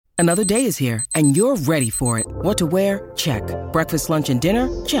Another day is here, and you're ready for it. What to wear? Check. Breakfast, lunch, and dinner?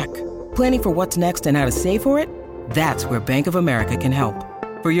 Check. Planning for what's next and how to save for it? That's where Bank of America can help.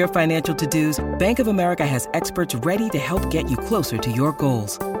 For your financial to-dos, Bank of America has experts ready to help get you closer to your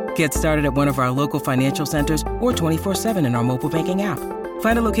goals. Get started at one of our local financial centers or 24/7 in our mobile banking app.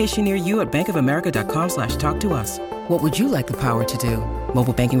 Find a location near you at bankofamerica.com/talktous. What would you like the power to do?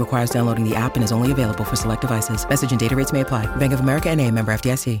 Mobile banking requires downloading the app and is only available for select devices. Message and data rates may apply. Bank of America N.A., member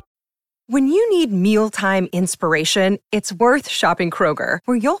FDIC. When you need mealtime inspiration, it's worth shopping Kroger,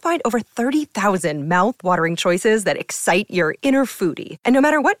 where you'll find over 30,000 mouth-watering choices that excite your inner foodie. And no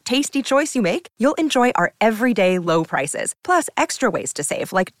matter what tasty choice you make, you'll enjoy our everyday low prices, plus extra ways to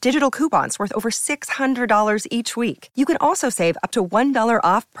save, like digital coupons worth over $600 each week. You can also save up to $1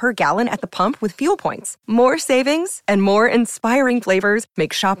 off per gallon at the pump with fuel points. More savings and more inspiring flavors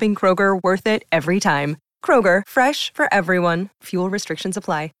make shopping Kroger worth it every time. Kroger, fresh for everyone. Fuel restrictions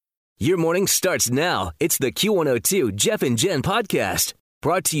apply. Your morning starts now. It's the Q102 Jeff and Jen podcast,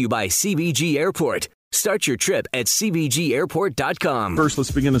 brought to you by CBG Airport. Start your trip at CBGAirport.com. First, let's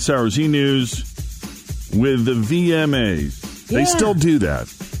begin this hour's E-News with the VMAs. Yeah. They still do that.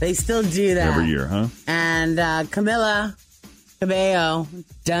 They still do that. Every year, huh? And Camila Cabello,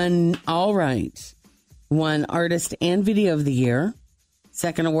 done all right. Won Artist and Video of the Year.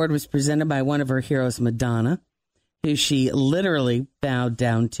 Second award was presented by one of her heroes, Madonna, who she literally bowed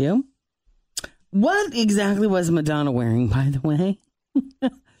down to. What exactly was Madonna wearing, by the way?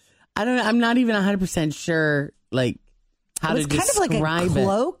 I don't know. I'm not even 100% sure, like, how to describe it. It was kind of like a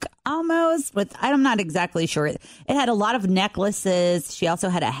cloak almost. I'm not exactly sure. It had a lot of necklaces. She also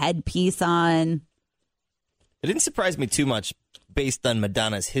had a headpiece on. It didn't surprise me too much based on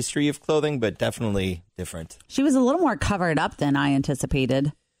Madonna's history of clothing, but definitely different. She was a little more covered up than I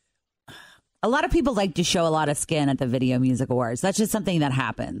anticipated. A lot of people like to show a lot of skin at the Video Music Awards. That's just something that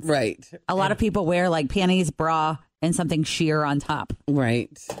happens. Right. A lot of people wear like panties, bra, and something sheer on top.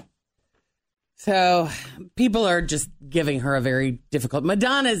 Right. So people are just giving her a very difficult...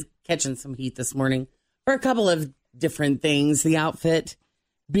 Madonna's catching some heat this morning for a couple of different things. The outfit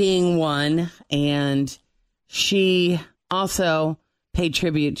being one. And she also paid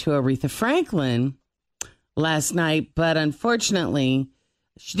tribute to Aretha Franklin last night. But unfortunately...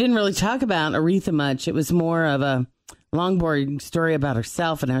 she didn't really talk about Aretha much. It was more of a long, boring story about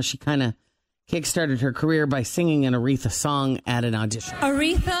herself and how she kind of kickstarted her career by singing an Aretha song at an audition.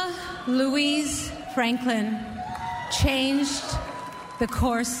 Aretha Louise Franklin changed the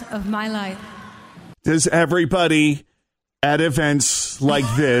course of my life. Does everybody at events like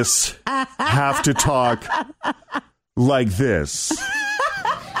this have to talk like this?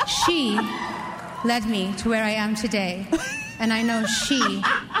 She led me to where I am today. And I know she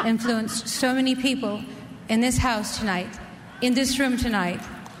influenced so many people in this house tonight, in this room tonight.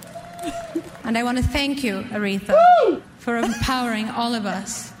 And I want to thank you, Aretha, for empowering all of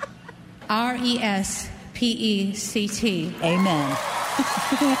us. RESPECT. Amen.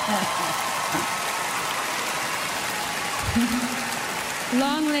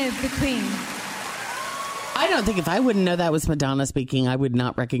 Long live the Queen. I don't think if I wouldn't know that was Madonna speaking, I would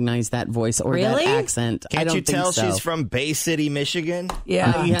not recognize that voice or that accent. Can't I don't you tell think so. She's from Bay City, Michigan?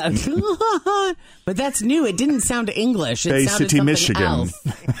 Yeah. But that's new. It didn't sound English. It Bay sounded City, something Michigan. else.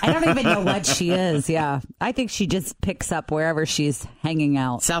 I don't even know what she is. Yeah. I think she just picks up wherever she's hanging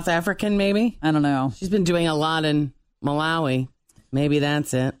out. South African, maybe? I don't know. She's been doing a lot in Malawi. Maybe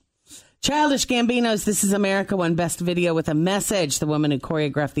that's it. Childish Gambino's This Is America won Best Video with a Message. The woman who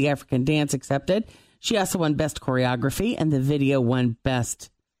choreographed the African dance accepted. She also won Best Choreography, and the video won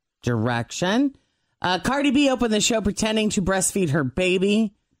Best Direction. Cardi B opened the show pretending to breastfeed her baby.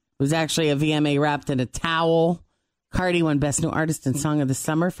 It was actually a VMA wrapped in a towel. Cardi won Best New Artist and Song of the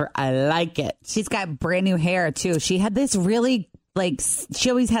Summer for I Like It. She's got brand new hair, too. She had this really, she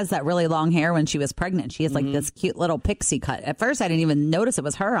always has that really long hair when she was pregnant. She has, this cute little pixie cut. At first, I didn't even notice it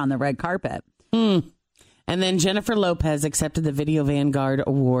was her on the red carpet. And then Jennifer Lopez accepted the Video Vanguard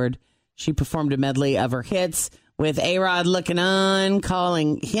Award. She performed a medley of her hits with A-Rod looking on,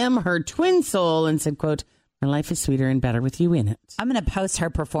 calling him her twin soul, and said, quote, "My life is sweeter and better with you in it." I'm going to post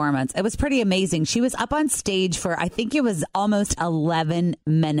her performance. It was pretty amazing. She was up on stage for, I think it was almost 11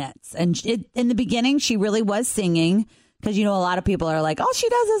 minutes. And in the beginning, she really was singing. Because, a lot of people are like, all she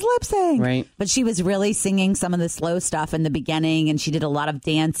does is lip sync. Right. But she was really singing some of the slow stuff in the beginning. And she did a lot of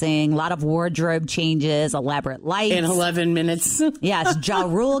dancing, a lot of wardrobe changes, elaborate lights. In 11 minutes. Yes. Ja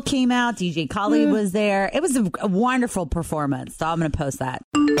Rule came out. DJ Khaled was there. It was a wonderful performance. So I'm going to post that.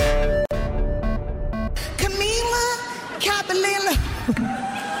 Camila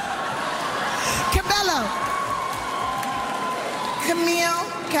Cabello.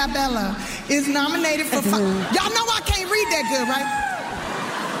 Camille. Cabela is nominated for y'all know I can't read that good, right?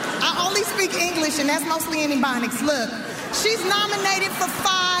 I only speak English, and that's mostly in Ebonics. Look, she's nominated for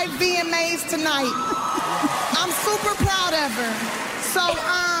 5 VMAs tonight. I'm super proud of her. So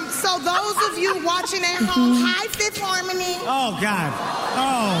those of you watching at home, hi, Fifth Harmony. Oh, God.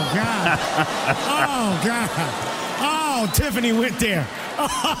 Oh, God. Oh, God. Oh, Tiffany went there.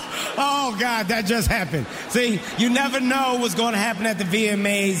 Oh, God, that just happened. See, you never know what's going to happen at the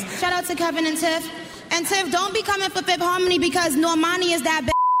VMAs. Shout out to Kevin and Tiff. And Tiff, don't be coming for Fifth Harmony because Normani is that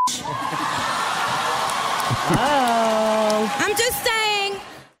bitch. Oh. I'm just saying.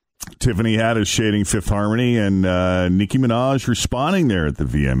 Tiffany Haddish shading Fifth Harmony, and Nicki Minaj responding there at the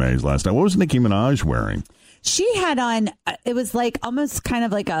VMAs last night. What was Nicki Minaj wearing? She had on, it was like almost kind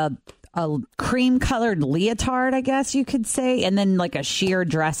of like a cream-colored leotard, I guess you could say, and then like a sheer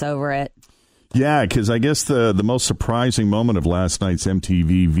dress over it. Yeah, because I guess the most surprising moment of last night's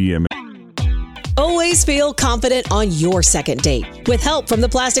MTV VMA. Always feel confident on your second date. With help from the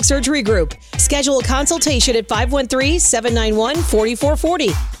Plastic Surgery Group. Schedule a consultation at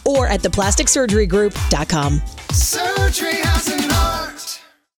 513-791-4440 or at theplasticsurgerygroup.com. Surgery has an art.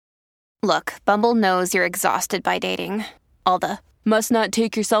 Look, Bumble knows you're exhausted by dating. All the must not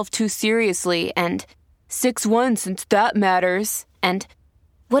take yourself too seriously and 6'1" since that matters. And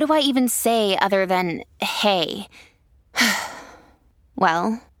what do I even say other than hey?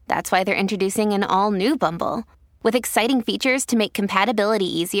 Well, that's why they're introducing an all-new Bumble with exciting features to make compatibility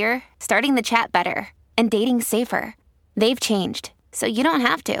easier, starting the chat better, and dating safer. They've changed, so you don't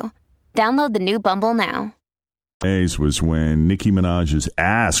have to. Download the new Bumble now. Was when Nicki Minaj's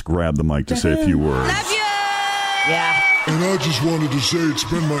ass grabbed the mic to say a few words. Love you! Yeah. And I just wanted to say it's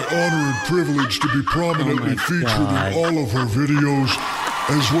been my honor and privilege to be prominently featured in all of her videos,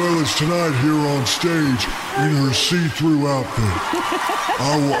 as well as tonight here on stage in her see-through outfit.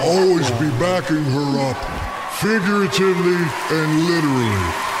 I will always be backing her up, figuratively and literally.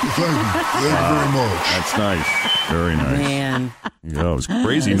 Thank you. Thank you very much. That's nice. Very nice. Man. Yeah, it was a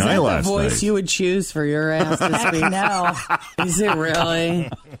crazy night last night. Is that the voice you would choose for your ass to speak? No. Is it really?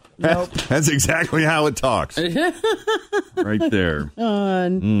 Nope. That's exactly how it talks. Right there.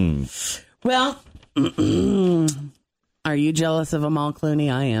 Well, are you jealous of Amal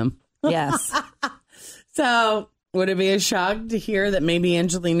Clooney? I am. Yes. So, would it be a shock to hear that maybe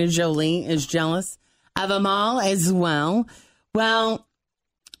Angelina Jolie is jealous of Amal as well? Well,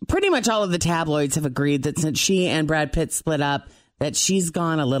 pretty much all of the tabloids have agreed that since she and Brad Pitt split up, that she's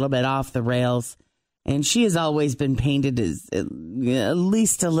gone a little bit off the rails. And she has always been painted as at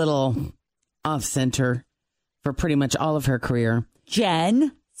least a little off-center for pretty much all of her career.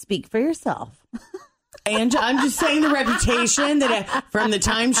 Jen, speak for yourself. And I'm just saying the reputation that from the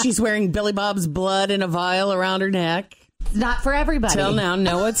time she's wearing Billy Bob's blood in a vial around her neck. Not for everybody. Till now,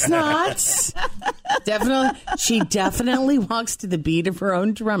 no, it's not. She definitely walks to the beat of her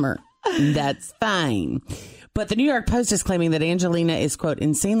own drummer. That's fine. But the New York Post is claiming that Angelina is, quote,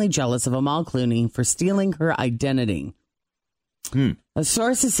 insanely jealous of Amal Clooney for stealing her identity. A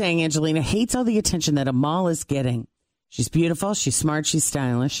source is saying Angelina hates all the attention that Amal is getting. She's beautiful, she's smart, she's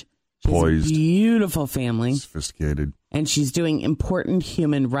stylish. She has a beautiful family. Sophisticated. And she's doing important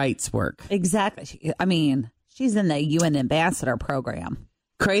human rights work. Exactly. I mean, she's in the UN ambassador program.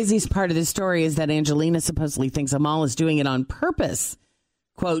 Craziest part of this story is that Angelina supposedly thinks Amal is doing it on purpose.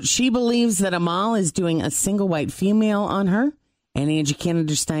 Quote, she believes that Amal is doing a single white female on her, and Angie can't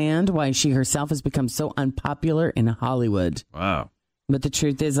understand why she herself has become so unpopular in Hollywood. Wow. But the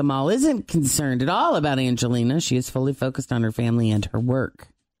truth is, Amal isn't concerned at all about Angelina. She is fully focused on her family and her work.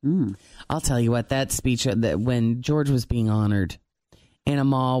 I'll tell you what, that speech, that when George was being honored and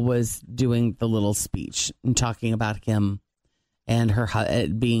Amal was doing the little speech and talking about him and her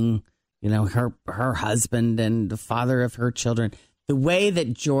being, her husband and the father of her children, the way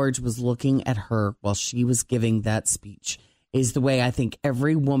that George was looking at her while she was giving that speech is the way I think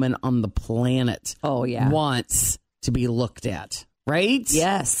every woman on the planet wants to be looked at. Right?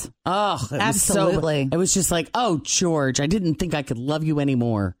 Yes. Oh, absolutely. It was just like, oh, George, I didn't think I could love you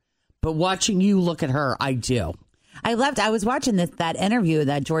anymore. But watching you look at her, I do. I was watching that interview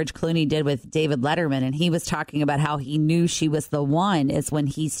that George Clooney did with David Letterman, and he was talking about how he knew she was the one is when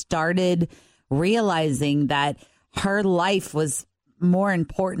he started realizing that her life was more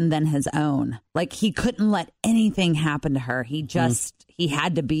important than his own. Like, he couldn't let anything happen to her. He just he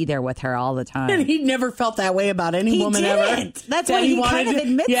had to be there with her all the time. And he never felt that way about any woman ever. That's why he kind of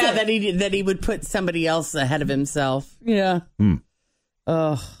admits it. Yeah, that he would put somebody else ahead of himself. Yeah.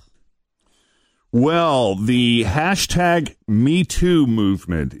 Well, the hashtag #MeToo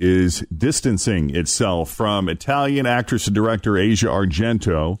movement is distancing itself from Italian actress and director Asia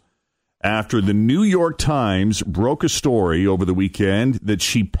Argento after the New York Times broke a story over the weekend that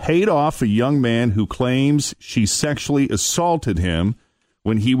she paid off a young man who claims she sexually assaulted him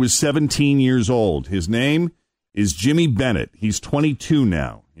when he was 17 years old. His name is Jimmy Bennett. He's 22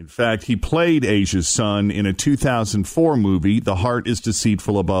 now. In fact, he played Asia's son in a 2004 movie, The Heart is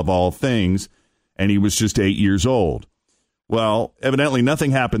Deceitful Above All Things, and he was just 8 years old. Well, evidently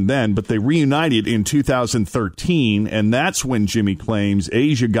nothing happened then, but they reunited in 2013, and that's when Jimmy claims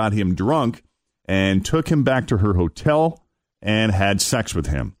Asia got him drunk and took him back to her hotel and had sex with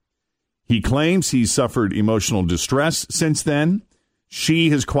him. He claims he's suffered emotional distress since then. She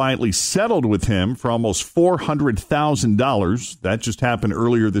has quietly settled with him for almost $400,000. That just happened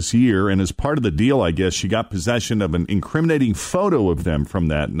earlier this year. And as part of the deal, I guess, she got possession of an incriminating photo of them from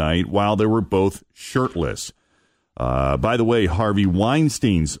that night while they were both shirtless. By the way, Harvey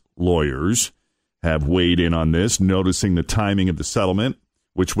Weinstein's lawyers have weighed in on this, noticing the timing of the settlement,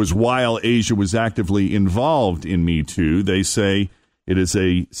 which was while Asia was actively involved in Me Too. They say it is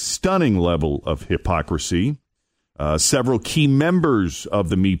a stunning level of hypocrisy. Several key members of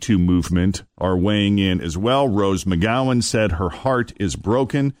the Me Too movement are weighing in as well. Rose McGowan said her heart is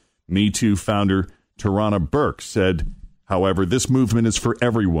broken. Me Too founder Tarana Burke said, however, this movement is for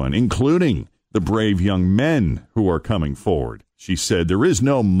everyone, including the brave young men who are coming forward. She said, there is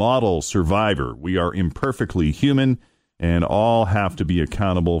no model survivor. We are imperfectly human and all have to be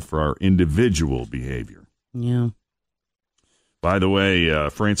accountable for our individual behavior. Yeah. By the way,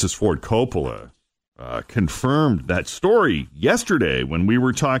 Francis Ford Coppola confirmed that story yesterday when we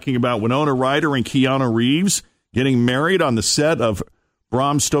were talking about Winona Ryder and Keanu Reeves getting married on the set of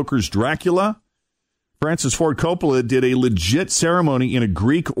Bram Stoker's Dracula. Francis Ford Coppola did a legit ceremony in a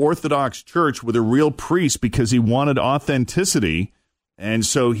Greek Orthodox church with a real priest because he wanted authenticity. And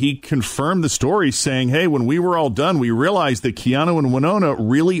so he confirmed the story saying, hey, when we were all done, we realized that Keanu and Winona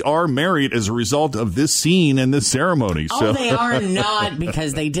really are married as a result of this scene and this ceremony. Oh, they are not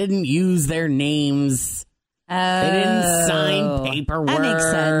because they didn't use their names. They didn't sign paperwork. That makes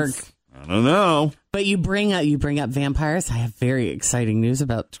sense. I don't know. But you bring up vampires. I have very exciting news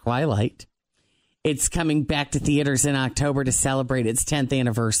about Twilight. It's coming back to theaters in October to celebrate its 10th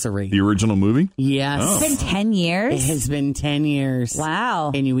anniversary. The original movie? Yes. Oh. It's been 10 years? It has been 10 years.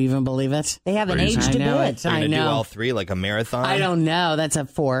 Wow. Can you even believe it? They haven't aged a bit. They're I going to do know. all three like a marathon? I don't know. That's a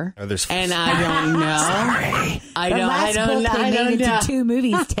 4. Oh, there's and I don't know. Sorry. I The don't last know. book they made into 2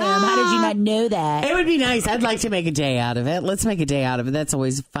 movies, Tim. How did you not know that? It would be nice. I'd like to make a day out of it. Let's make a day out of it. That's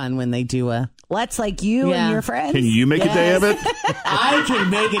always fun when they do a... Let's like you and your friends. Can you make a day of it? I can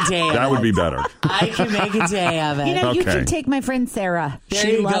make a day of it. That would be better. I can make a day of it. You know, you Okay. can take my friend Sarah. There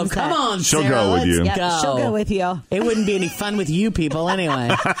She you go. loves Come that. on, She'll Sarah. go with Let's you. Yep, go. she'll go with you. It wouldn't be any fun with you people anyway.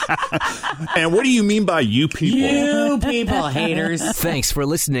 And what do you mean by you people? You people haters. Thanks for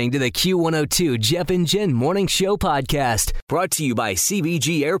listening to the Q102 Jeff and Jen Morning Show podcast, brought to you by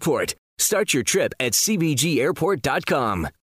CBG Airport. Start your trip at CBGAirport.com.